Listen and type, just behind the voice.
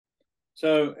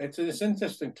So it's an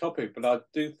interesting topic, but I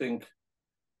do think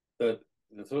that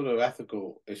the sort of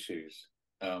ethical issues,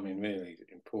 really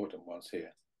important ones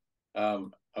here, are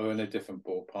in a different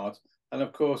ballpark. And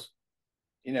of course,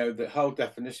 the whole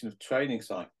definition of training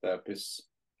psychotherapists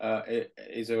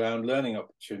is around learning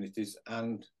opportunities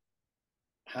and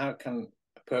how can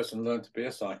a person learn to be a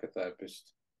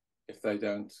psychotherapist if they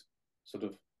don't sort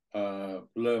of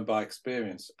learn by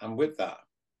experience? And with that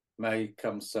may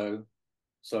come some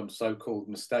so-called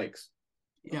mistakes.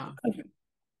 Yeah.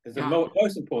 The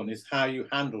most important is how you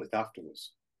handle it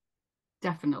afterwards.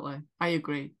 Definitely. I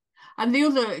agree. And the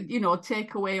other,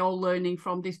 takeaway or learning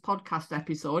from this podcast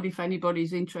episode, if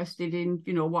anybody's interested in,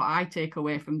 what I take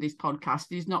away from this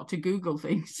podcast, is not to Google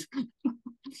things.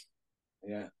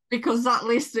 Yeah. Because that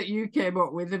list that you came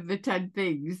up with of the 10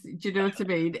 things, do you know what I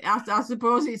mean? I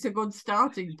suppose it's a good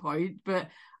starting point, but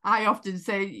I often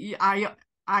say, I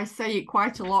say it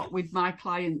quite a lot with my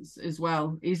clients as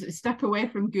well, is step away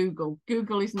from Google.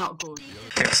 Google is not good.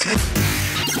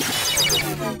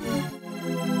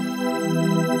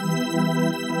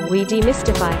 We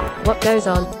demystify what goes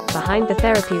on behind the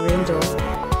therapy room door.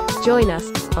 Join us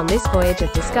on this voyage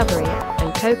of discovery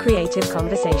and co-creative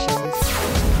conversations.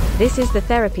 This is The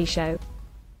Therapy Show,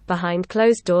 Behind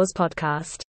Closed Doors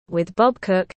podcast, with Bob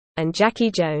Cooke and Jacci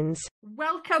Jones.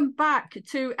 Welcome back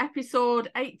to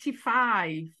episode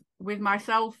 85 with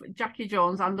myself, Jacci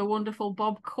Jones, and the wonderful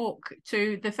Bob Cooke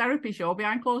to The Therapy Show,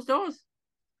 Behind Closed Doors.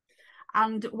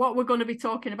 And what we're going to be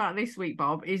talking about this week,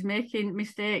 Bob, is making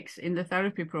mistakes in the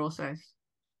therapy process.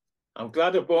 I'm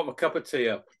glad I brought my cup of tea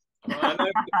up. I know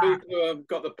the people who have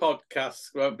got the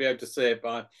podcast won't be able to see it,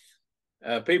 but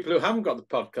people who haven't got the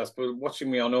podcast but watching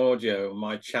me on audio on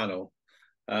my channel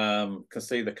can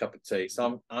see the cup of tea.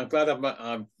 So I'm glad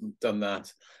I've done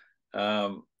that.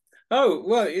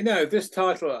 This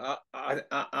title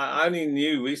I only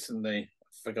knew recently. I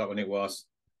forgot when it was.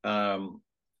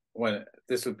 When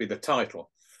this would be the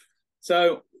title.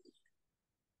 So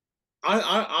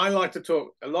I like to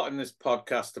talk a lot in this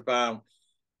podcast about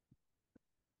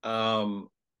how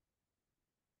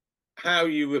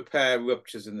you repair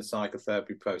ruptures in the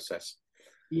psychotherapy process.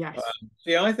 Yes.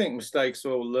 I think mistakes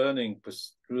are all learning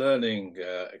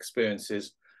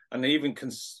experiences, and even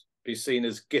can be seen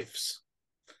as gifts.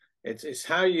 It's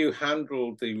how you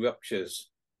handle the ruptures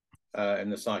in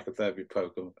the psychotherapy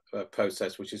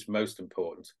process, which is most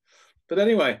important. But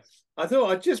anyway, I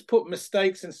thought I'd just put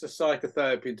mistakes into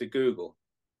psychotherapy into Google,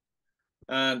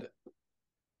 and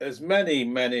there's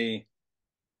many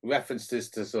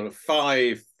references to sort of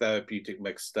 5 therapeutic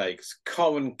mistakes,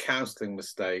 common counselling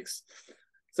mistakes.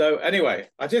 So anyway,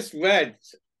 I just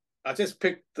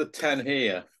picked the 10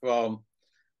 here from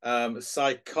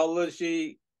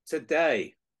Psychology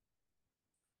Today.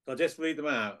 I'll just read them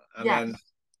out, and then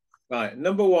right,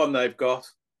 number 1, they've got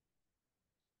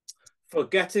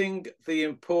forgetting the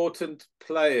important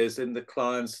players in the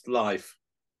client's life.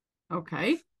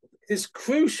 Okay. It is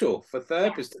crucial for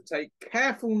therapists to take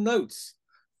careful notes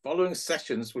following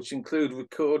sessions, which include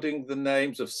recording the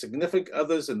names of significant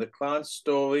others in the client's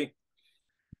story.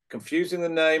 Confusing the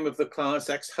name of the client's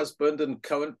ex-husband and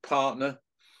current partner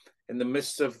in the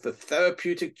midst of the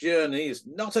therapeutic journey is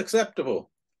not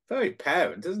acceptable. Very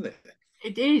parent, isn't it?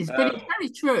 It is, but it's very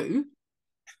true.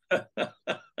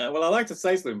 Well, I like to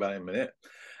say something about it in a minute.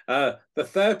 The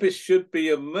therapist should be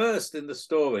immersed in the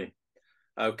story.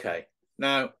 Okay,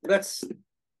 now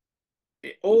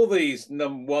all these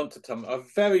one to 10 are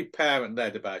very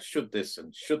parent-led about should this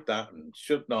and should that and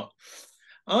should not.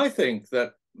 I think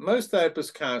that most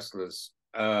therapists, counsellors,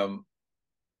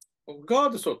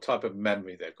 regardless of what type of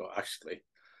memory they've got, actually,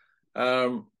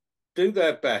 do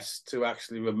their best to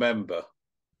actually remember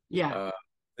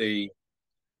the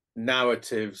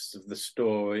narratives of the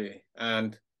story,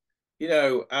 and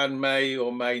may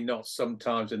or may not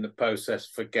sometimes in the process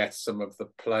forget some of the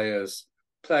players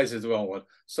is the wrong one,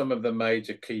 some of the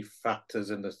major key factors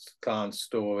in the client's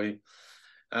story,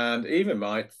 and even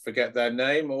might forget their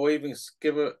name or even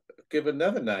give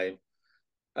another name.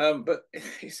 But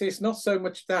you see, it's not so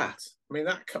much that. I mean,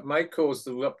 that may cause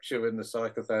the rupture in the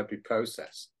psychotherapy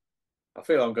process. I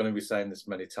feel I'm going to be saying this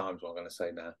many times, what I'm going to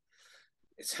say now.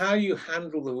 It's how you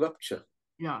handle the rupture.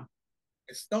 Yeah.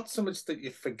 It's not so much that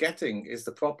you're forgetting is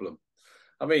the problem.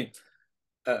 I mean,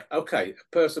 okay, a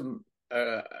person,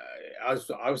 I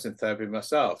was in therapy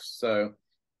myself. So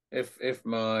if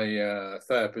my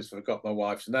therapist forgot my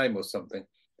wife's name or something,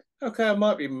 okay, I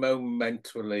might be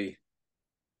momentarily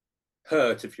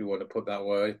hurt, if you want to put that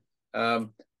way.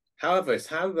 However, it's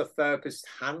how the therapist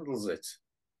handles it,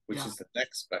 which is the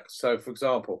next step. So, for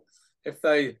example, if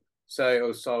they say,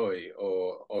 oh, sorry,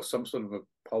 or some sort of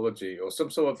apology, or some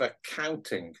sort of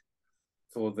accounting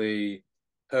for the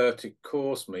hurt it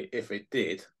caused me, if it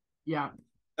did. Yeah.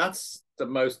 That's the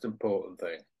most important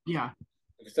thing. Yeah.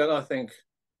 Because then I think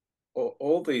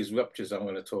all these ruptures I'm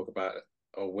going to talk about,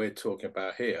 or we're talking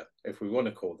about here, if we want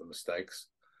to call them mistakes,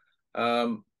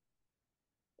 can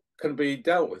be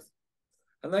dealt with.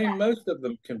 And then most of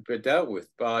them can be dealt with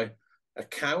by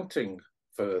accounting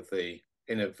for the,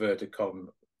 in inverted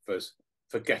commas,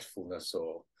 forgetfulness,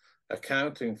 or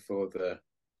accounting for the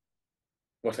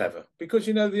whatever. Because,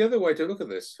 you know, the other way to look at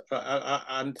this,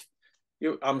 and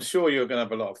I'm sure you're going to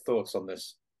have a lot of thoughts on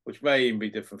this, which may even be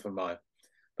different from mine.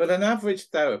 But an average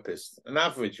therapist, an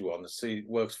average one,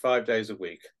 works 5 days a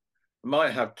week,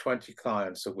 might have 20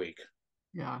 clients a week.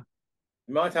 Yeah.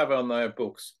 You might have on their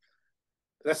books,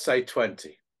 let's say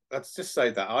 20. Let's just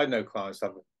say that. I know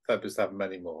therapists have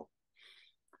many more.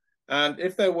 And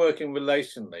if they're working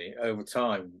relationally over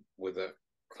time with a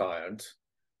client,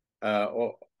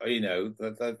 or, you know,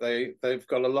 they've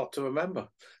got a lot to remember.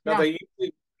 Now, they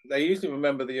usually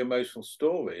remember the emotional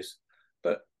stories,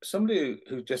 but somebody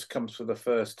who just comes for the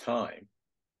first time,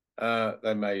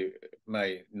 they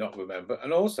may not remember.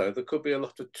 And also, there could be a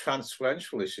lot of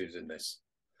transferential issues in this,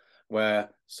 where,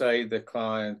 say, the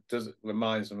client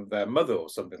reminds them of their mother or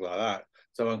something like that.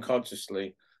 So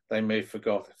unconsciously, they may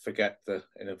forget the,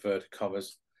 in inverted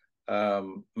commas,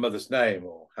 mother's name,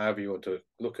 or however you want to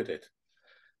look at it.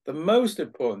 The most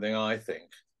important thing, I think,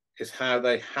 is how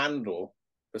they handle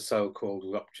the so-called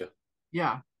rupture.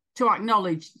 Yeah, to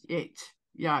acknowledge it.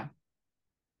 Yeah.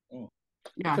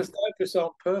 Yeah. Because therapists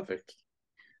aren't perfect.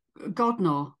 God,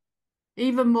 no.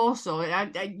 Even more so.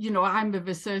 You know, I'm of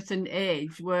a certain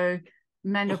age where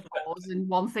menopause and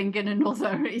one thing and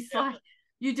another. It's like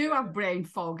you do have brain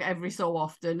fog every so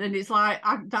often, and it's like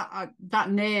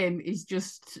that name is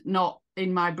just not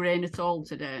in my brain at all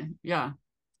today. Yeah.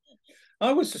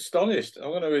 I was astonished.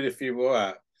 I'm going to read a few more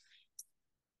out.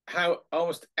 How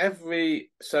almost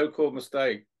every so-called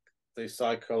mistake the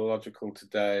Psychological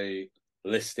Today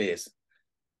list is,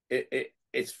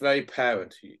 it's very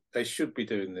apparent. They should be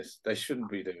doing this. They shouldn't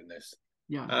be doing this.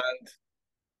 Yeah. And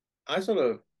I sort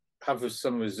of have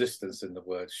some resistance in the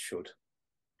word should.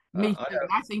 Me too.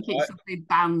 I think it should be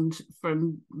banned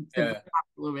from the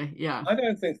vocabulary. Yeah. I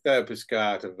don't think therapists go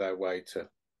out of their way to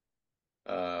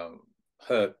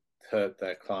hurt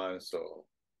their clients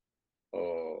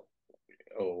or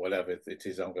whatever it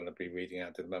is I'm going to be reading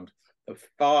out at the moment.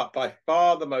 By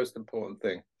far the most important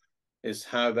thing is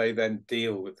how they then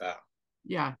deal with that.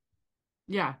 Yeah.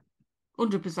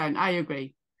 100%. I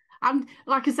agree. And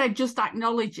like I said, just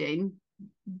acknowledging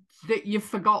that you've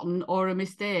forgotten or a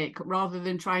mistake, rather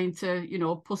than trying to, you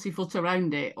know, pussyfoot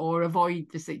around it or avoid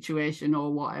the situation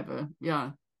or whatever.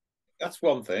 Yeah. That's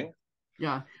one thing.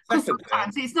 Yeah. Because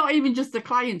sometimes it's not even just the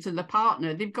client and the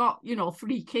partner. They've got, you know,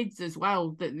 3 kids as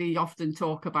well that they often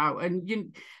talk about. And,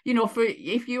 you know,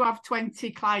 if you have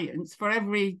 20 clients, for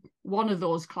every one of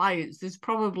those clients, there's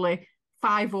probably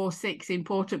 5 or 6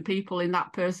 important people in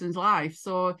that person's life.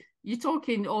 So you're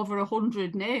talking over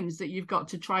 100 names that you've got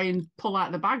to try and pull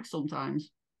out the bag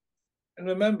sometimes. And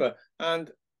remember,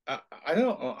 and I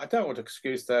don't want to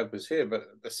excuse therapists here, but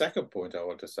the second point I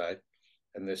want to say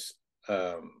in this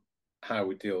how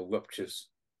we deal with ruptures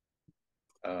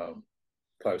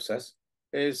process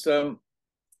is,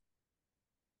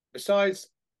 besides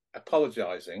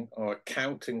apologizing or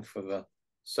accounting for the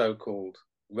so-called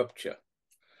rupture,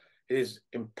 it is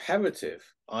imperative,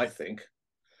 I think,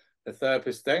 the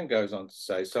therapist then goes on to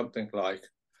say something like,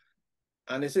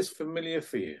 and is this familiar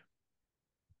for you?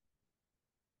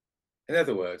 In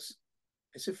other words,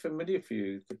 is it familiar for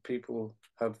you that people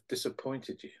have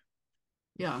disappointed you?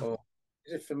 Yeah. Or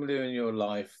is it familiar in your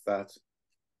life that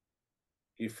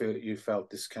you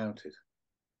felt discounted?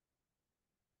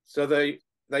 So they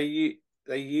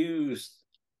use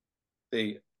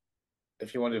the,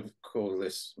 if you want to call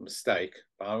this mistake,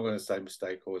 but I'm going to say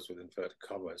mistake always with inverted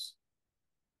commas,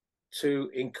 to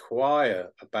inquire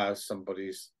about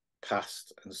somebody's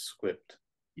past and script.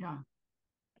 Yeah.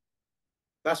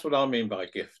 That's what I mean by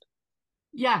gift.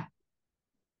 Yeah.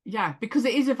 Yeah, because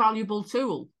it is a valuable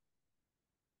tool.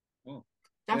 You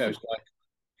know, it's like,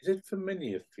 is it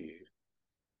familiar for you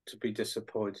to be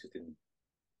disappointed in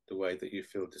the way that you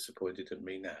feel disappointed at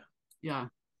me now? Yeah.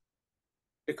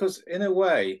 Because in a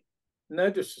way, no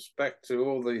disrespect to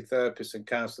all the therapists and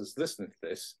counsellors listening to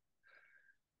this,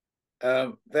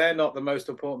 they're not the most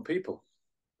important people.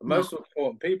 The most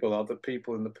important people are the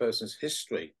people in the person's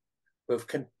history who have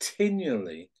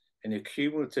continually, in a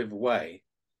cumulative way,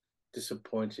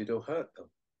 disappointed or hurt them.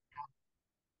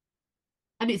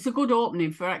 And it's a good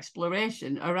opening for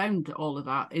exploration around all of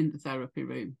that in the therapy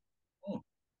room. Oh.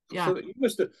 Yeah. So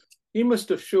you must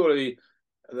have surely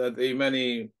the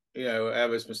many,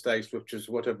 errors, mistakes, ruptures,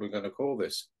 whatever we're going to call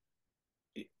this.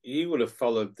 You would have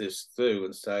followed this through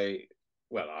and say,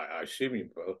 well, I assume you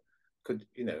will,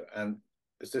 and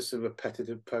is this a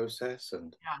repetitive process?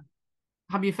 And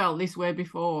have you felt this way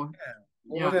before?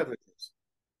 Whatever it is.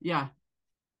 Yeah.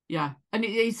 And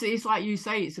it's like you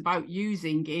say, it's about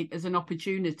using it as an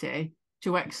opportunity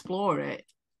to explore it.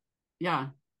 Yeah.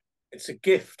 It's a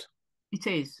gift. It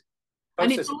is.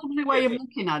 And it's a lovely way of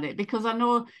looking at it, because I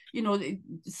know,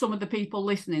 some of the people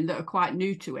listening that are quite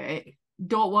new to it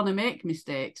don't want to make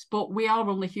mistakes, but we are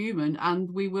only human and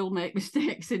we will make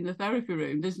mistakes in the therapy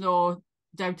room. There's no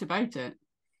doubt about it.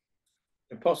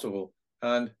 Impossible.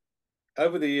 And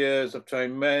over the years, I've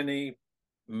trained many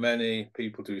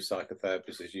people to be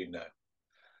psychotherapists, as you know.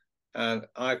 And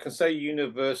I can say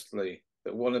universally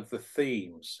that one of the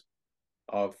themes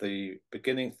of the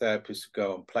beginning therapists who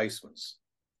go on placements,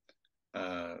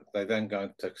 they then go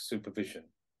into supervision.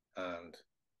 And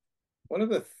one of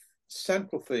the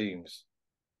central themes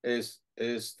is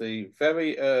the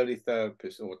very early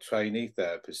therapist or trainee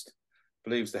therapist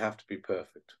believes they have to be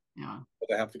perfect. Yeah. But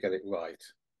they have to get it right.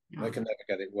 Yeah. They can never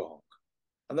get it wrong.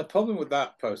 And the problem with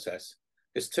that process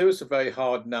is, too, it's a very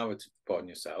hard narrative to put on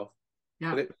yourself,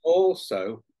 but it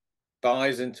also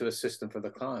buys into a system for the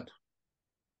client.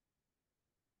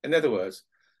 In other words,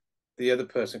 the other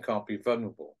person can't be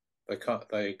vulnerable. They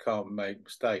can't make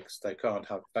mistakes. They can't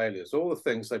have failures. All the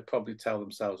things they probably tell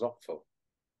themselves off for.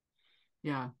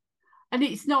 Yeah. And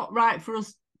it's not right for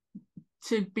us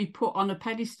to be put on a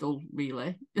pedestal,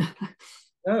 really.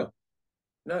 No.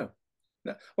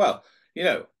 Well,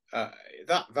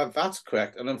 that's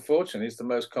correct. And unfortunately, it's the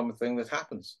most common thing that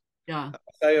happens. Yeah.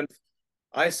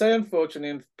 I say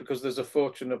unfortunately because there's a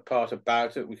fortunate part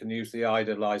about it. We can use the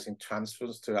idolizing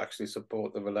transference to actually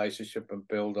support the relationship and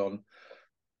build on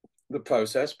the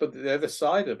process. But the other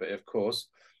side of it, of course,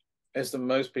 is that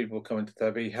most people come into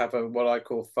therapy have what I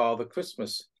call Father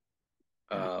Christmas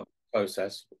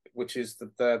process, which is the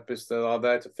therapists that are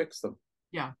there to fix them.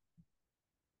 Yeah.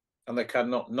 And they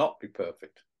cannot not be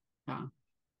perfect. Yeah.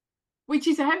 Which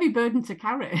is a heavy burden to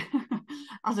carry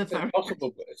as a therapist.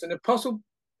 It's an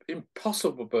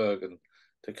impossible burden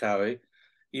to carry.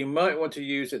 You might want to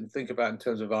use it and think about in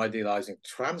terms of idealizing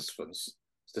transference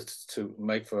to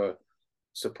make for a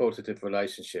supportive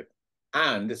relationship.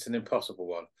 And it's an impossible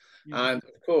one. Yeah. And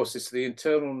of course, it's the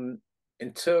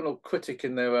internal critic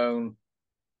in their own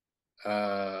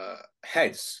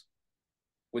heads,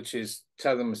 which is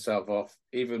telling themselves off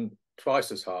even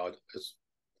twice as hard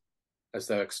as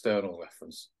their external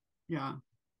reference. Yeah.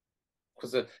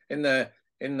 Because in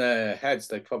their heads,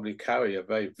 they probably carry a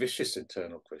very vicious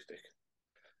internal critic,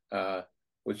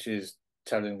 which is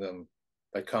telling them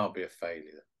they can't be a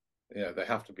failure. They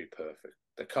have to be perfect.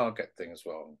 They can't get things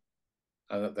wrong,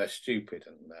 and that they're stupid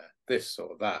and they're this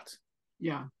or that.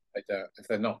 Yeah. If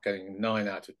they're not getting 9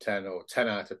 out of 10 or 10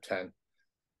 out of 10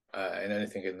 in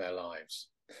anything in their lives.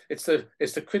 It's the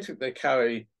critic they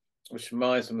carry, which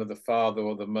reminds them of the father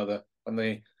or the mother when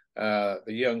the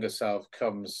younger self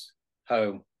comes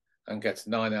home and gets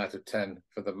 9 out of 10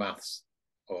 for the maths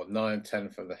or 9, 10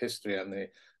 for the history, and the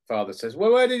father says,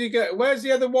 "Well, where did you get? Where's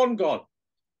the other one gone?"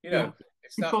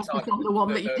 It's that type on the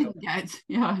one that you didn't get.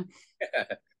 Yeah,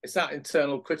 it's that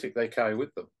internal critic they carry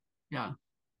with them.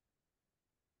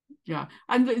 Yeah,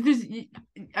 and there's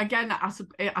again,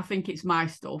 I think it's my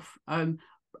stuff.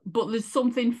 But there's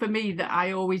something for me that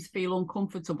I always feel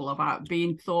uncomfortable about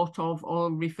being thought of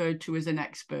or referred to as an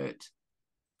expert.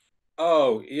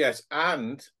 Oh, yes.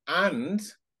 And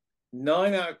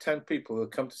 9 out of 10 people who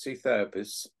come to see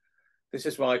therapists, this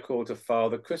is why I call it a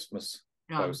Father Christmas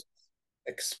process.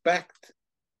 Expect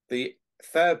the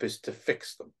therapist to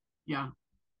fix them. Yeah.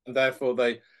 And therefore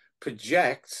they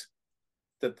project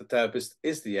that the therapist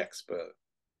is the expert.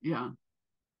 Yeah.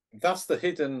 That's the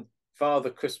hidden Father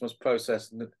Christmas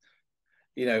process,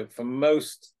 for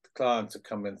most clients that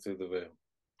come in through the room.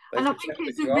 And I think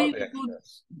it's a really good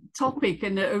topic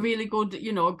and a really good,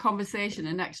 conversation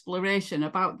and exploration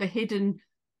about the hidden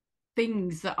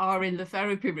things that are in the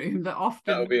therapy room that often...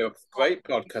 That would be a great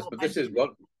podcast, but this is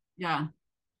one. Yeah.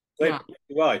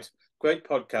 Right. Great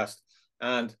podcast.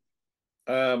 And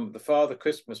the Father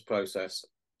Christmas process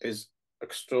is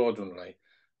extraordinarily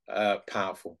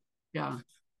powerful. Yeah.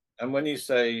 And when you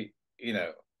say,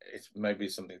 it's maybe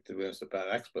something to do with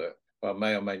about expert, well,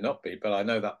 may or may not be, but I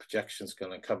know that projection's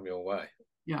going to come your way.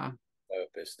 Yeah.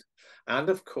 Therapist. And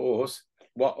of course,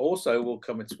 what also will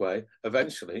come its way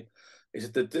eventually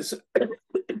is the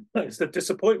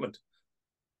disappointment.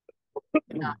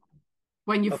 Yeah.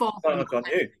 When you fall from on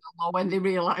you, or when they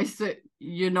realise that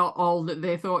you're not all that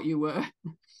they thought you were.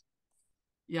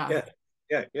 Yeah,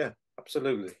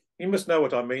 absolutely. You must know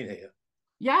what I mean here.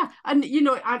 Yeah, and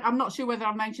I'm not sure whether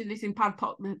I mentioned this in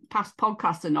past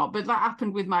podcasts or not, but that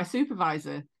happened with my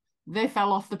supervisor. They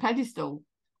fell off the pedestal,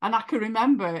 and I can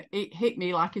remember it hit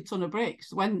me like a ton of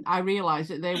bricks when I realised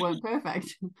that they weren't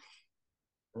perfect.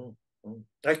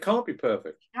 They can't be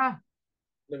perfect. Yeah,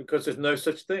 because there's no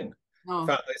such thing. No. In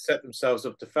fact, they set themselves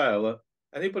up to fail.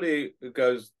 Anybody who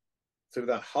goes through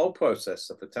that whole process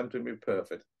of attempting to be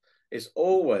perfect is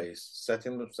always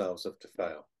setting themselves up to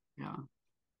fail. Yeah.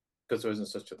 Because there isn't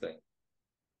such a thing.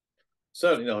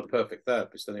 Certainly not a perfect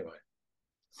therapist, anyway.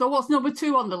 So what's number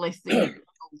 2 on the list?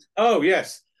 Oh,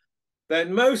 yes. They're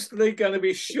mostly going to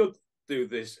be should do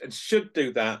this and should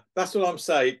do that. That's what I'm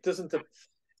saying. It doesn't,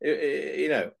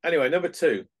 Anyway, number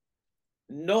 2,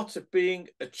 not being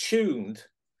attuned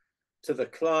to the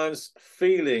client's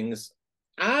feelings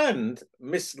and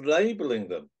mislabeling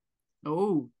them.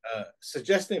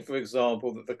 Suggesting, for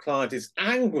example, that the client is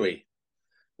angry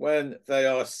when they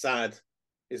are sad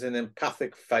is an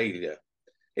empathic failure.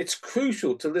 It's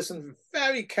crucial to listen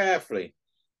very carefully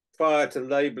prior to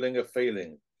labeling a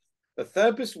feeling. The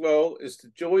therapist's role is to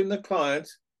join the client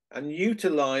and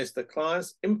utilize the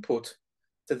client's input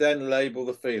to then label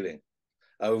the feeling.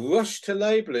 A rush to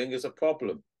labeling is a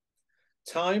problem.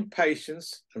 Time,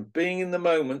 patience, and being in the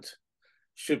moment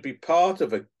should be part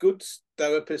of a good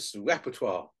therapist's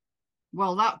repertoire.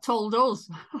 Well, that told us.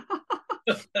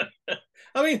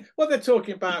 I mean, what they're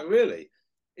talking about really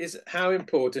is how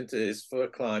important it is for a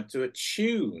client to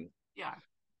attune. Yeah.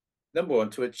 Number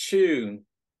 1, to attune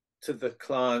to the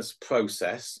client's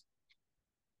process.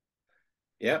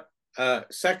 Yeah.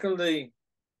 Secondly,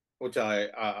 which I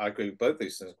agree with both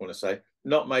these things I want to say,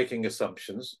 not making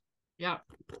assumptions. Yeah.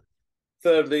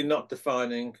 Thirdly, not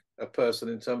defining a person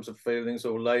in terms of feelings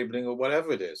or labeling or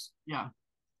whatever it is. Yeah.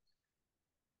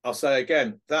 I'll say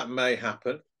again, that may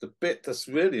happen. The bit that's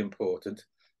really important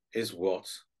is what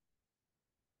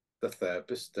the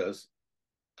therapist does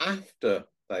after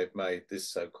they've made this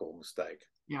so-called mistake.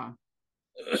 Yeah.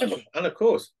 And of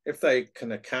course, if they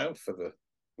can account for the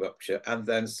rupture and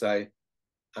then say,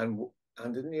 and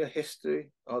in your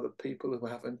history are the people who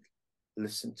haven't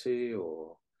listened to you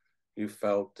or you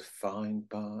felt defined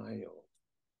by or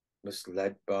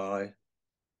misled by.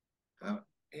 How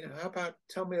about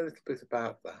tell me a little bit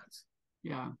about that?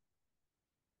 Yeah.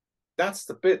 That's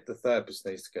the bit the therapist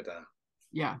needs to get out.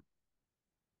 Yeah.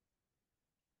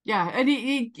 Yeah, and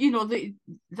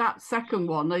that second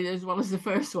one as well as the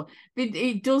first one,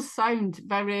 it does sound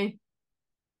very,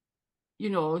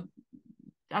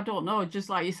 I don't know, just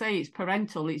like you say, it's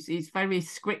parental, it's very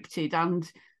scripted, and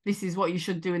this is what you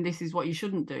should do and this is what you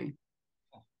shouldn't do.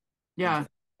 Yeah.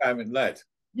 Parent led.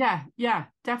 Yeah,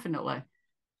 definitely.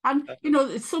 And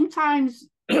sometimes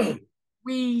I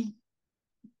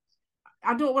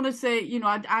don't want to say,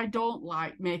 I don't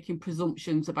like making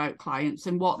presumptions about clients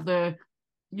and what they're,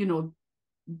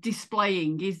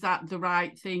 displaying. Is that the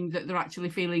right thing that they're actually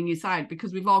feeling inside?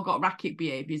 Because we've all got racket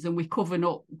behaviours and we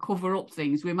cover up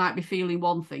things. We might be feeling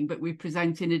one thing, but we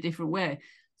present in a different way.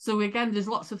 So again, there's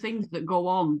lots of things that go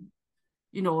on,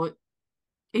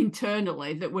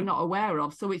 internally that we're not aware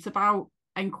of. So it's about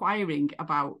inquiring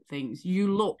about things.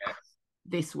 You look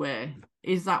this way.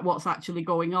 Is that what's actually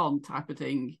going on, type of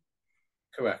thing?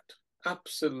 Correct.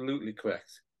 Absolutely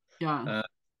correct. Yeah.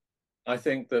 I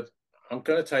think that I'm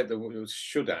going to take the word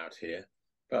should out here,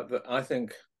 but I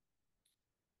think,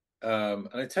 and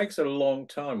it takes a long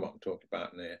time, what I'm talking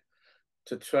about here,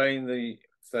 to train the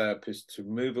therapist to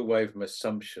move away from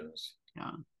assumptions.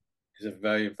 Yeah. Is a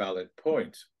very valid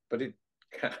point, but it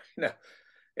can,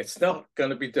 it's not going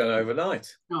to be done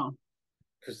overnight. No.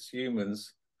 Because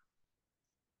humans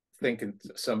think in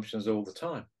assumptions all the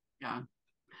time. Yeah.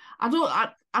 I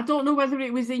don't know whether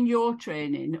it was in your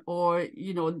training or,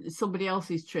 somebody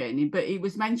else's training, but it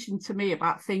was mentioned to me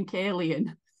about think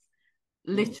alien.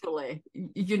 Literally,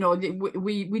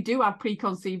 we do have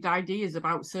preconceived ideas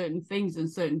about certain things and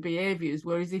certain behaviours,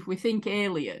 whereas if we think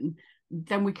alien,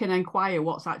 then we can inquire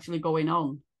what's actually going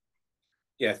on.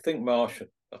 Yeah, think Martian.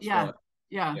 That's right.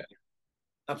 Yeah.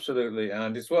 Absolutely.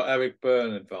 And it's what Eric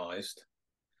Byrne advised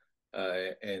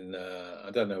in,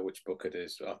 I don't know which book it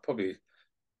is.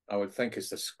 I would think it's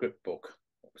the script book,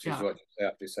 which is what you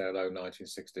have to say hello,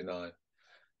 1969.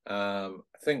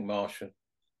 Think Martian.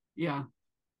 Yeah.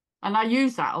 And I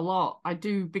use that a lot. I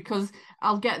do, because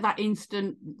I'll get that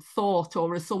instant thought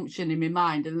or assumption in my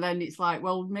mind. And then it's like,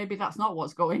 well, maybe that's not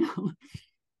what's going on.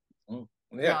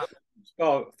 Yeah. It's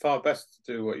far best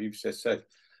to do what you've just said.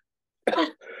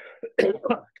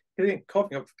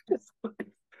 coughing up.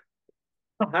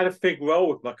 I had a fig roll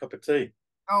with my cup of tea.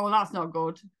 Oh, that's not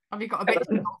good. Have you got a bit?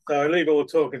 So I leave all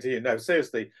talking to you. No,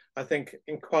 seriously, I think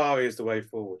inquiry is the way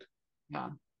forward. Yeah,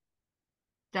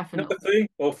 definitely. Number 3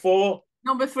 or 4?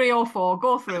 Number 3 or 4.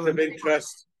 Go through Of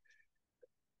interest.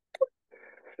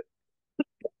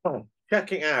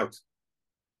 Checking out.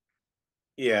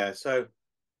 Yeah, so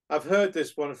I've heard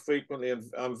this one frequently, and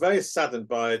I'm very saddened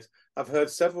by it. I've heard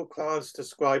several clients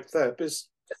describe therapists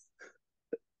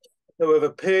who have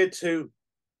appeared to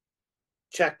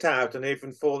checked out and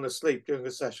even fallen asleep during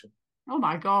a session. Oh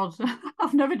my God,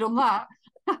 I've never done that.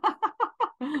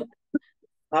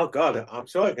 Oh God, I'm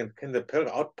sure I can the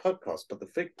podcast, but the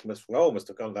fig must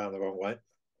have gone down the wrong way.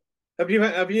 Have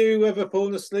you ever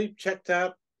fallen asleep, checked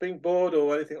out, been bored,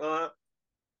 or anything like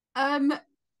that?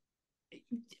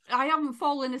 I haven't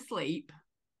fallen asleep,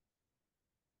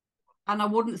 and I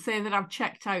wouldn't say that I've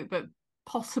checked out, but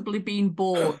possibly been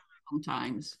bored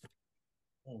sometimes.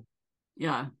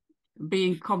 Yeah,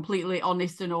 being completely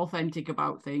honest and authentic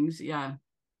about things. Yeah.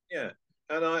 Yeah,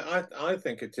 and I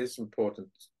think it is important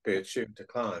to be attuned to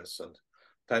clients and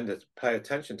pay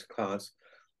attention to clients.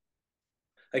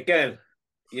 Again,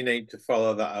 you need to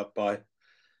follow that up by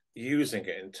using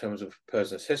it in terms of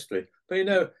person's history. But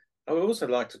I would also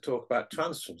like to talk about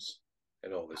transference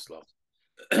in all this lot.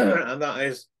 And that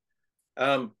is,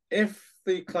 if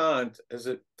the client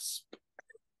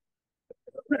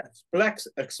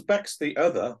expects the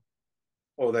other,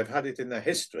 or they've had it in their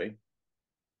history,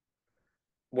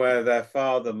 where their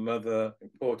father, mother,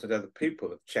 important other people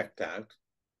have checked out,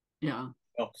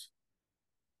 not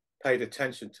paid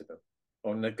attention to them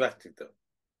or neglected them,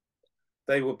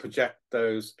 they will project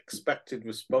those expected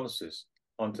responses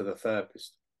onto the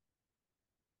therapist.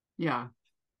 Yeah.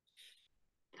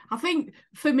 I think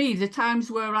for me, the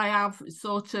times where I have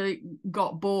sort of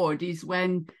got bored is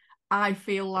when I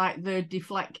feel like they're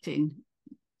deflecting,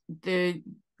 they're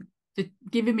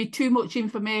giving me too much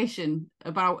information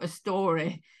about a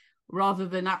story rather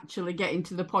than actually getting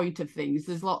to the point of things.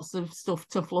 There's lots of stuff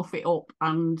to fluff it up,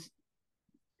 and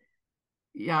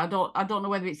I don't know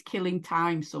whether it's killing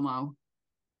time somehow.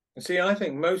 See, I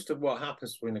think most of what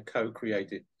happens in a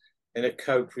co-created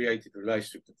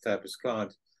relationship with therapist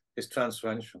client is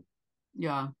transferential.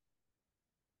 Yeah.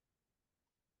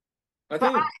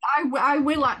 I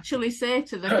will actually say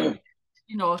to them,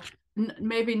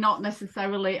 maybe not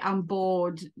necessarily I'm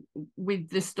bored with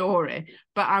the story,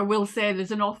 but I will say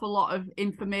there's an awful lot of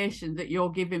information that you're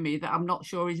giving me that I'm not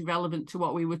sure is relevant to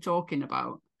what we were talking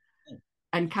about,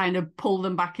 and kind of pull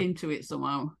them back into it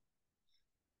somehow.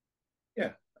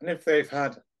 Yeah. And if they've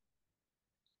had,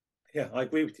 I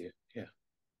agree with you. Yeah.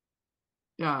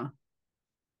 Yeah.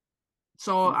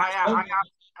 So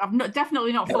I've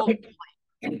definitely not fallen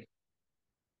asleep.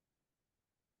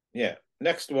 Yeah.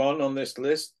 Next one on this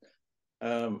list. I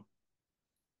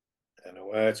don't know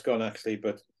where it's gone actually,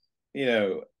 but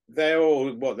they're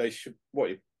all what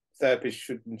therapists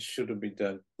should and shouldn't be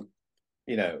done.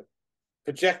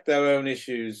 Project their own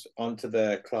issues onto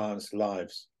their clients'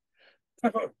 lives.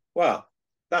 Well,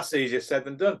 that's easier said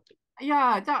than done.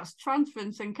 Yeah, that's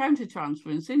transference and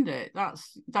counter-transference, isn't it?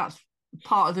 That's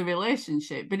part of the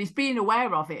relationship, but it's being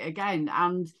aware of it again,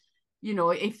 and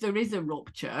if there is a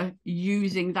rupture,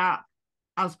 using that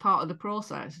as part of the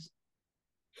process.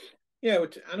 Yeah,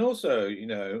 and also,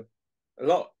 a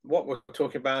lot what we're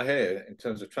talking about here in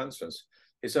terms of transference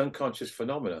is unconscious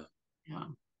phenomena. Yeah.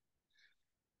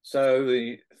 So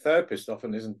the therapist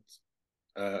often isn't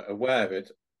aware of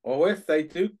it, or if they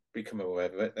do become aware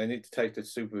of it, they need to take the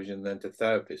supervision then to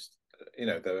therapist,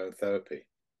 their own therapy.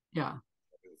 Yeah.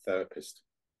 Therapist.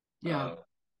 Yeah.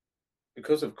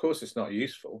 Because of course it's not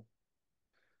useful.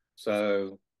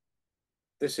 So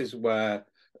this is where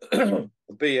the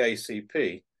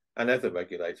BACP and other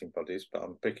regulating bodies, but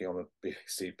I'm picking on the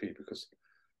BACP because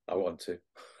I want to,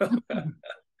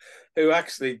 who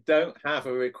actually don't have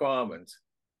a requirement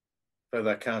for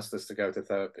their counsellors to go to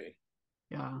therapy.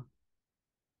 Yeah.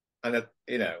 And,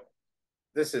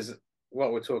 this is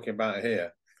what we're talking about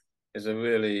here is a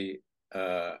really,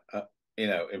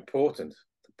 important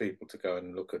for people to go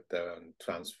and look at their own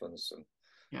transference.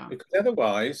 Because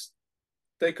otherwise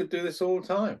they could do this all the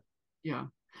time. Yeah.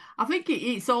 I think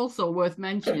it's also worth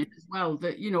mentioning as well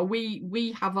that,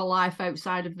 we have a life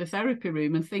outside of the therapy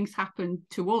room, and things happen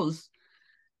to us,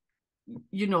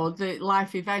 the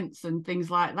life events and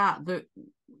things like that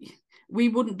we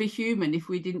wouldn't be human if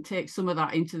we didn't take some of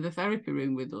that into the therapy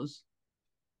room with us.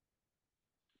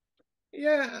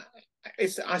 Yeah,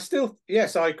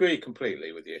 I agree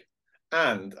completely with you.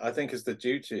 And I think it's a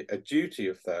duty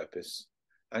of therapists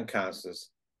and counsellors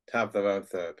to have their own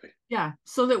therapy. Yeah,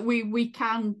 so that we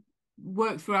can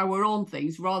work through our own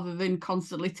things rather than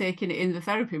constantly taking it in the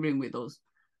therapy room with us.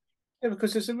 Yeah,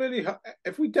 because it's a really,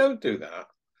 if we don't do that,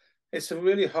 it's a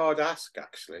really hard ask,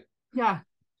 actually. Yeah.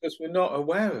 Because we're not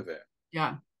aware of it.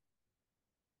 Yeah.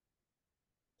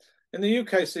 In the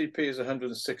UK, CP is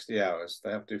 160 hours.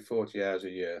 They have to do 40 hours a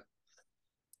year.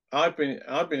 I've been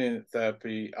in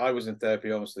therapy. I was in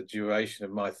therapy almost the duration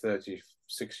of my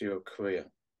 36-year career.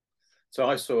 So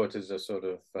I saw it as a sort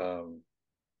of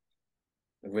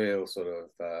real sort of,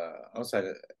 I would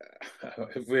say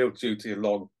a real duty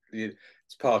along. It's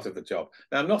part of the job.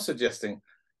 Now, I'm not suggesting,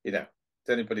 to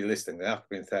anybody listening, they have to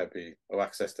be in therapy or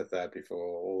access to therapy for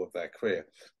all of their career.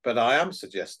 But I am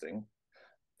suggesting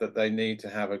that they need to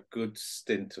have a good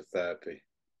stint of therapy.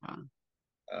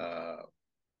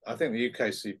 I think the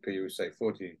UK CP would say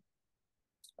 40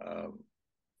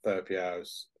 therapy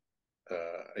hours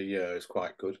a year is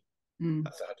quite good.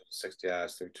 That's 160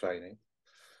 hours through training.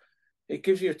 It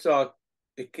gives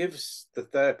the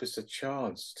therapist a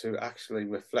chance to actually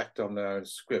reflect on their own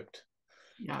script,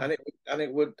 and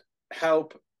it would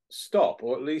help stop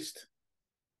or at least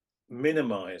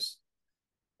minimize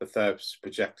the therapist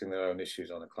projecting their own issues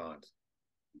on a client.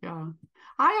 Yeah,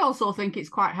 I also think it's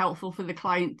quite helpful for the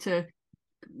client to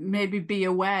maybe be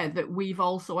aware that we've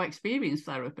also experienced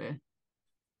therapy.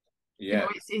 Yeah,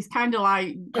 it's kind of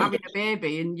like having a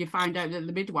baby and you find out that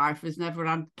the midwife has never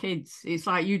had kids. It's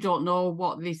like you don't know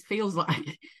what this feels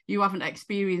like. You haven't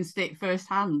experienced it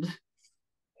firsthand.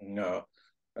 No,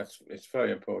 it's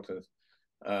very important.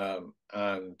 So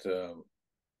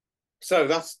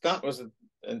that was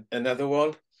another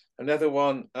one. Another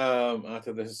one out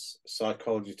of this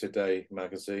Psychology Today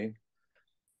magazine.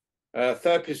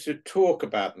 Therapists should talk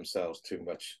about themselves too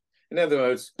much. In other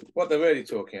words, what they're really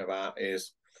talking about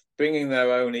is bringing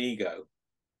their own ego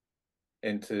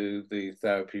into the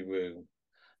therapy room.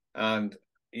 And,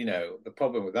 the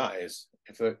problem with that is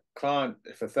if a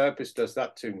therapist does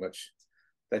that too much,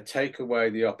 they take away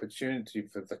the opportunity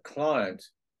for the client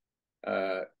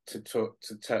to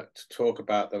talk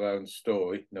about their own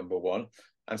story, number one.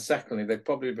 And secondly, the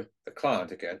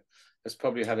client, again, has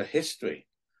probably had a history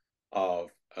of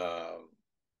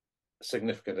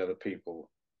significant other people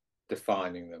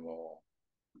defining them or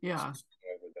over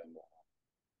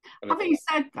them. Having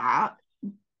said that,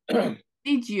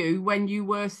 did you, when you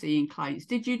were seeing clients,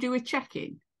 did you do a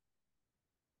check-in?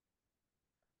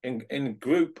 In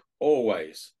group,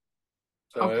 always.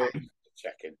 So okay. I always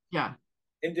check-in. Yeah.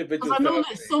 Individual. I know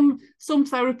that some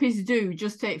therapists do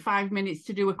just take 5 minutes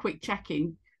to do a quick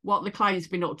check-in, what the client's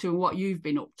been up to and what you've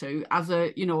been up to as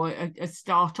a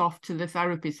start off to the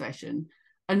therapy session,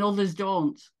 and others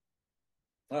don't.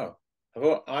 Oh,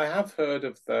 well, I have heard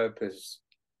of therapists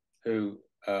who,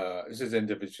 this is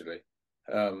individually,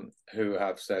 who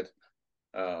have said,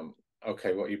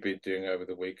 okay, what you've been doing over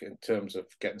the week in terms of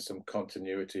getting some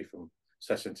continuity from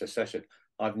session to session.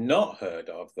 I've not heard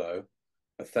of, though,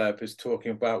 a therapist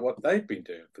talking about what they've been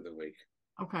doing for the week.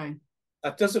 Okay.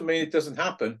 That doesn't mean it doesn't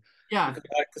happen. Yeah. Because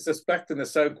I suspect in the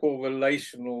so-called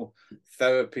relational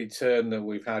therapy turn that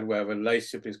we've had, where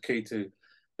relationship is key to,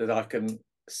 that I can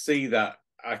see that.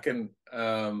 I can,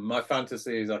 my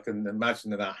fantasy is I can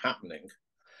imagine that happening.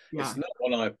 Yeah. It's not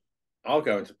one I'll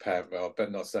go into parallel,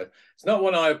 but not so. It's not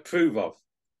one I approve of.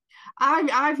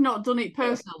 I've not done it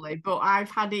personally, but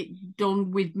I've had it done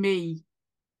with me.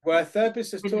 Where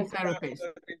therapists is talking about what they've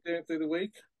been doing through the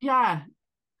week? Yeah.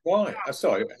 Why?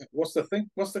 Sorry, what's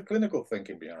the clinical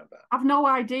thinking behind that? I've no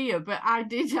idea, but I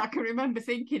can remember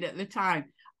thinking at the time,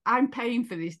 I'm paying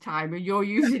for this time and you're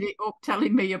using it up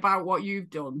telling me about what you've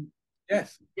done.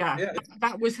 Yes. Yeah.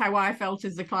 That was how I felt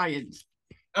as a client.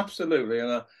 Absolutely.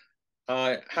 And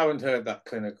I haven't heard that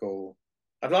clinical.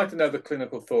 I'd like to know the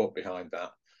clinical thought behind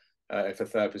that. If a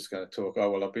therapist is going to talk,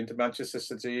 oh, well, I've been to Manchester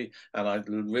City and I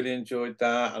really enjoyed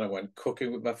that. And I went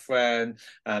cooking with my friend.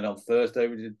 And on Thursday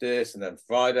we did this. And then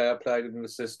Friday I played with my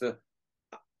sister.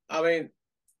 I mean,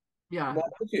 yeah.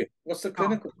 What would you? What's the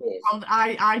clinical thought? Well,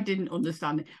 I didn't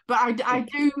understand it. But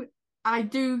I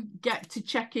do get to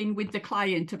check in with the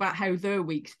client about how their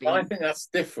week's been. I think that's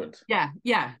different. Yeah.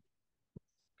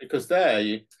 Because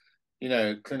there,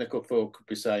 clinical thought could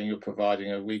be saying you're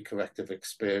providing a recorrective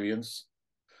experience.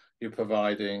 You're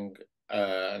providing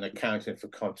an accounting for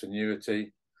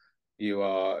continuity.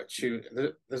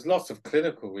 There's lots of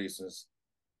clinical reasons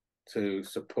to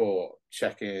support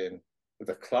checking with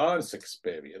the client's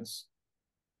experience.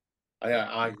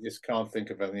 I just can't think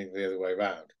of anything the other way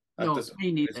around. No,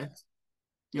 me neither.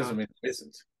 Doesn't mean it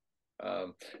isn't.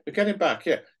 But getting back,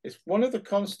 it's one of the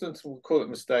constant, we'll call it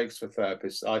mistakes for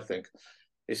therapists, I think,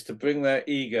 is to bring their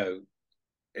ego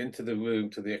into the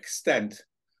room to the extent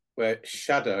where it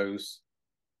shadows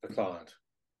the client.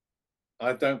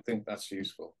 I don't think that's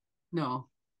useful. No.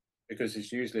 Because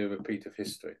it's usually a repeat of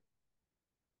history.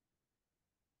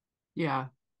 Yeah.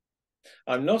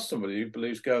 I'm not somebody who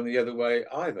believes going the other way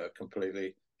either,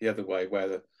 completely the other way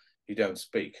where you don't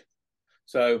speak.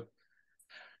 So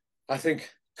I think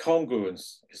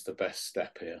congruence is the best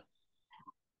step here.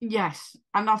 Yes.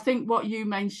 And I think what you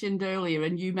mentioned earlier,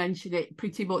 and you mentioned it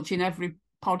pretty much in every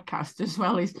podcast as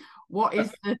well, is what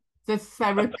is the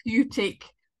therapeutic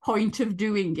point of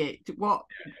doing it? What,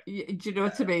 do you know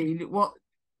what I mean?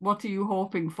 What are you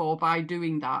hoping for by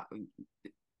doing that?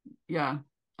 Yeah.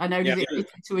 And how does it fit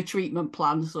into a treatment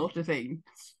plan sort of thing?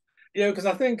 Yeah, because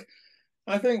I think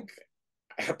I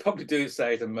probably do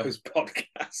say it in most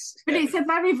podcasts. But it's a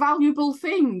very valuable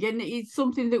thing, and it's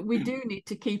something that we do need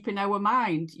to keep in our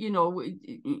mind. You know,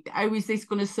 how is this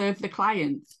going to serve the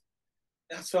client?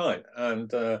 That's right.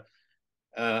 And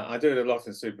I do it a lot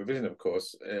in supervision, of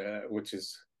course, which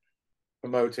is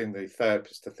promoting the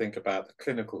therapist to think about the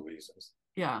clinical reasons.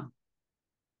 Yeah.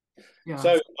 Yeah.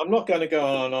 So I'm not going to go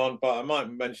on and on, but I might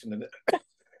mention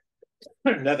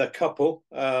another couple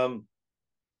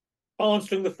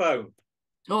answering the phone.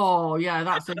 Oh yeah,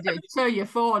 that's a turn your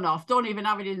phone off. Don't even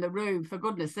have it in the room, for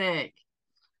goodness sake.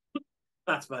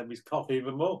 That's made me cough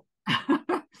even more.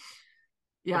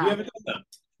 Yeah. Have you ever done that?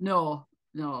 No.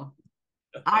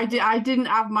 I didn't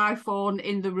have my phone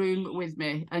in the room with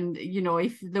me, and you know,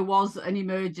 if there was an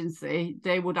emergency,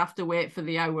 they would have to wait for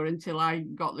the hour until I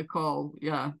got the call.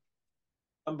 Yeah.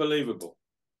 Unbelievable.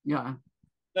 Yeah.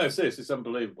 No, seriously, it's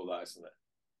unbelievable, that, isn't it?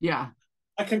 Yeah.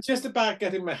 I can just about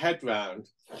get in my head round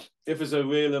if there's a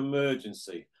real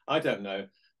emergency. I don't know,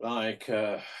 like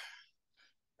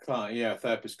client, a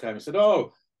therapist came and said,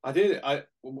 "Oh, I did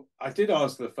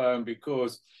answer the phone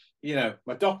because, you know,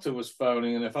 my doctor was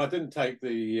phoning, and if I didn't take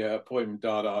the appointment,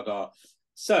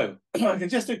 So I can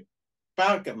just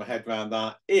about get my head around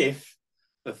that if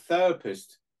the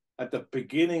therapist at the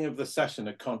beginning of the session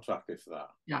had contracted for that.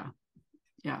 Yeah.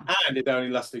 And it only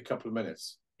lasted a couple of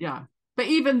minutes. Yeah. But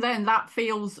even then, that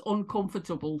feels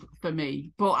uncomfortable for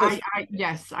me. But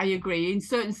yes, I agree. In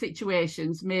certain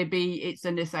situations, maybe it's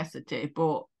a necessity.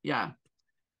 But yeah,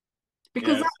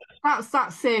 because that's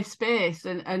that safe space,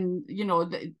 and you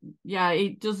know,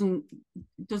 it doesn't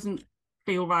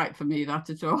feel right for me, that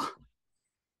at all.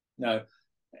 No,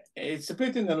 it's a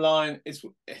bit in the line. It's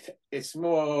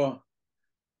more.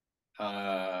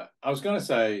 I was going to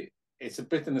say it's a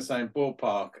bit in the same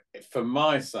ballpark for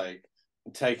my sake.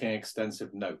 Taking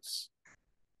extensive notes.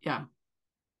 Yeah,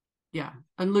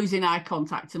 and losing eye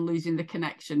contact and losing the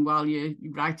connection while you're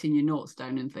writing your notes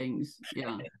down and things.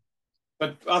 Yeah,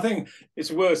 but I think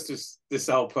it's worse. This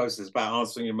whole process about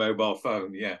answering your mobile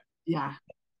phone. Yeah.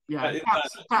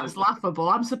 That's laughable.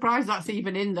 I'm surprised that's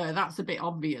even in there. That's a bit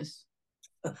obvious.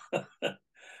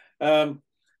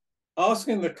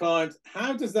 Asking the client,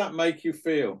 how does that make you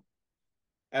feel?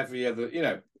 Every other, you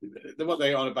know, what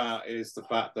they're on about is the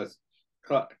fact that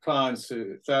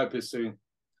therapists who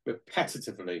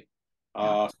repetitively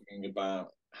are asking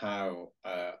about how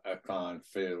a client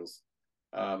feels.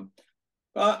 But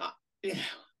I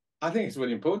think it's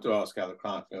really important to ask how the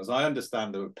client feels. I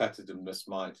understand the repetitiveness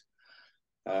might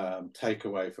take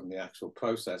away from the actual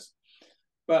process,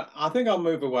 but I think I'll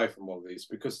move away from all these,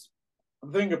 because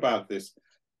the thing about this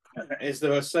is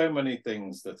there are so many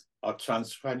things that are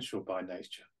transferential by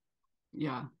nature.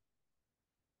 Yeah,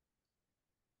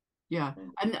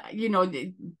 and you know,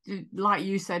 like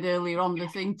you said earlier on, the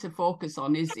thing to focus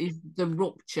on is the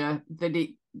rupture that it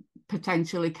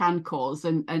potentially can cause,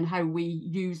 and how we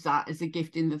use that as a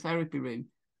gift in the therapy room.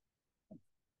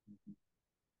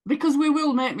 Because we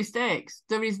will make mistakes.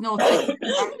 There is no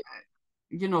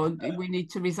you know, we need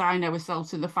to resign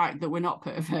ourselves to the fact that we're not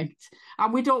perfect,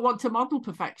 and we don't want to model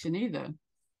perfection either.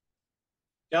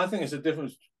 Yeah, I think it's a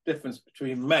difference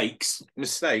between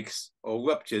mistakes or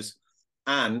ruptures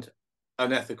and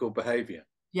unethical behavior.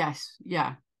 Yes,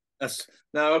 yeah. That's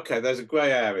now okay. There's a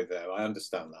grey area there. I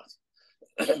understand that,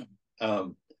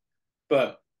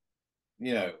 but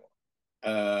you know,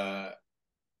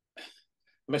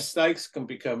 mistakes can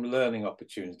become learning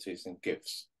opportunities and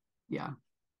gifts. Yeah.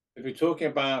 If you're talking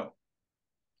about,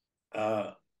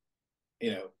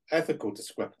 you know, ethical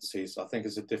discrepancies, I think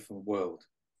it's a different world.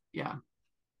 Yeah.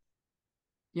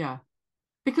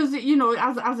 Because, you know,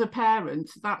 as a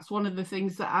parent, that's one of the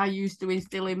things that I used to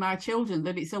instill in my children,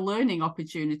 that it's a learning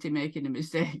opportunity making a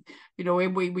mistake. You know,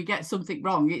 when we get something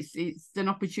wrong, it's an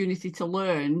opportunity to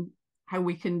learn how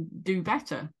we can do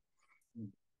better.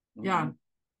 Mm-hmm. Yeah.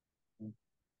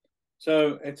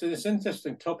 So it's an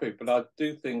interesting topic, but I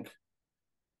do think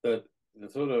that the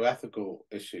sort of ethical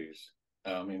issues,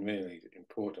 I mean, really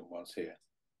important ones here,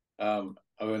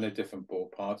 are in a different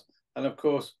ballpark. And of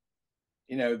course,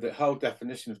 the whole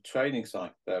definition of training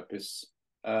psychotherapists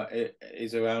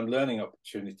is around learning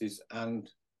opportunities, and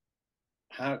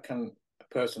how can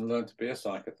a person learn to be a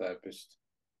psychotherapist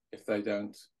if they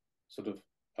don't sort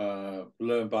of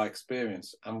learn by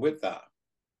experience? And with that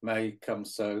may come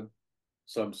some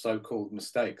so-called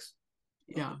mistakes.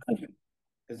 Yeah.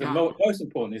 The most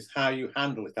important is how you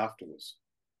handle it afterwards.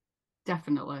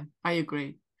 Definitely, I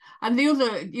agree. And the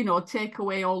other,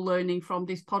 takeaway or learning from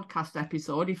this podcast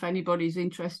episode, if anybody's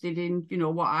interested in,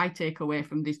 what I take away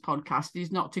from this podcast,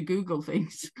 is not to Google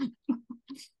things.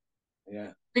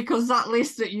 Yeah. Because that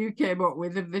list that you came up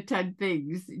with of the 10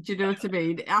 things, do you know what I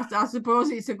mean? I suppose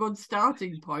it's a good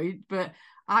starting point, but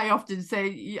I often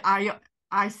say,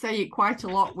 I say it quite a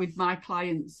lot with my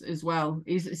clients as well,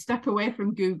 is step away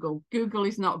from Google. Google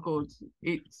is not good.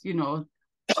 It's,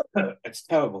 it's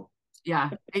terrible.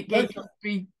 Yeah, it can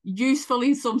be useful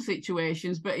in some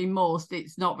situations, but in most,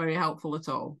 it's not very helpful at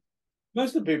all.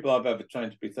 Most of the people I've ever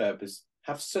trained to be therapists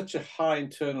have such a high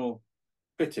internal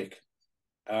critic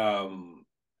in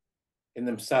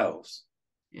themselves.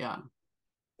 Yeah.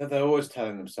 That they're always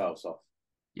telling themselves off.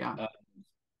 Yeah.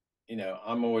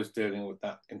 I'm always dealing with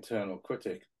that internal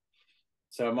critic.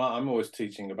 So I'm always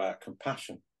teaching about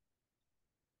compassion.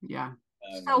 Yeah.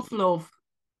 Self-love.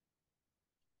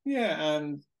 Yeah,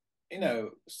 and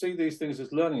see these things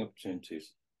as learning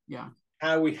opportunities. Yeah.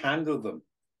 How we handle them,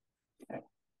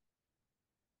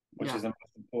 which is the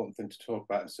most important thing to talk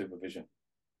about in supervision.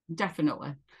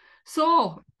 Definitely.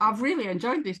 So I've really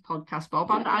enjoyed this podcast,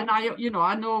 Bob, and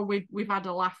I know we've had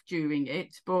a laugh during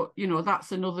it, but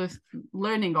that's another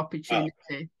learning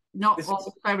opportunity. Not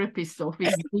all therapy stuff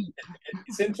is deep.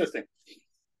 It's interesting.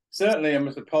 Certainly, I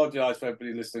must apologise for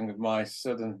everybody listening with my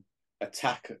sudden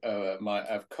attack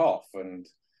of cough, and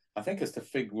I think it's the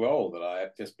fig roll that I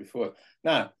had just before.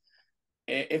 Now,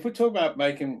 if we talk about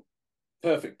making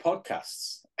perfect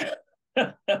podcasts,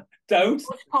 do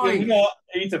not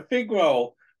eat a fig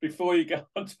roll before you go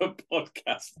onto a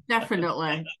podcast.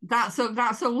 Definitely. That's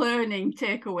a learning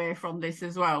takeaway from this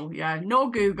as well. Yeah. No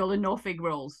Google and no fig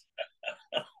rolls.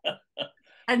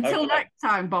 Until next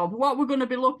time, Bob, what we're going to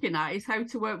be looking at is how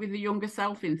to work with the younger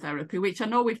self in therapy, which I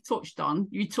know we've touched on.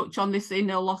 You touch on this in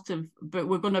a lot of, but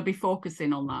we're going to be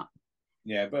focusing on that.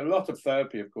 Yeah, but a lot of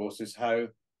therapy, of course, is how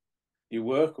you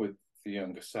work with the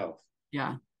younger self.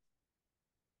 Yeah.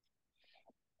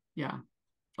 Yeah.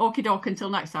 Okie doke, until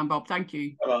next time, Bob. Thank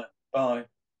you. Bye. Bye.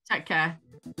 Take care.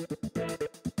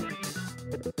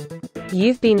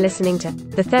 You've been listening to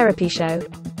The Therapy Show,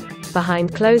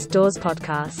 Behind Closed Doors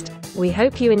podcast. We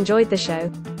hope you enjoyed the show.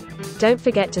 Don't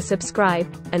forget to subscribe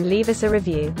and leave us a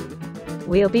review.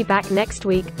 We'll be back next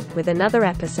week with another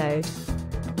episode.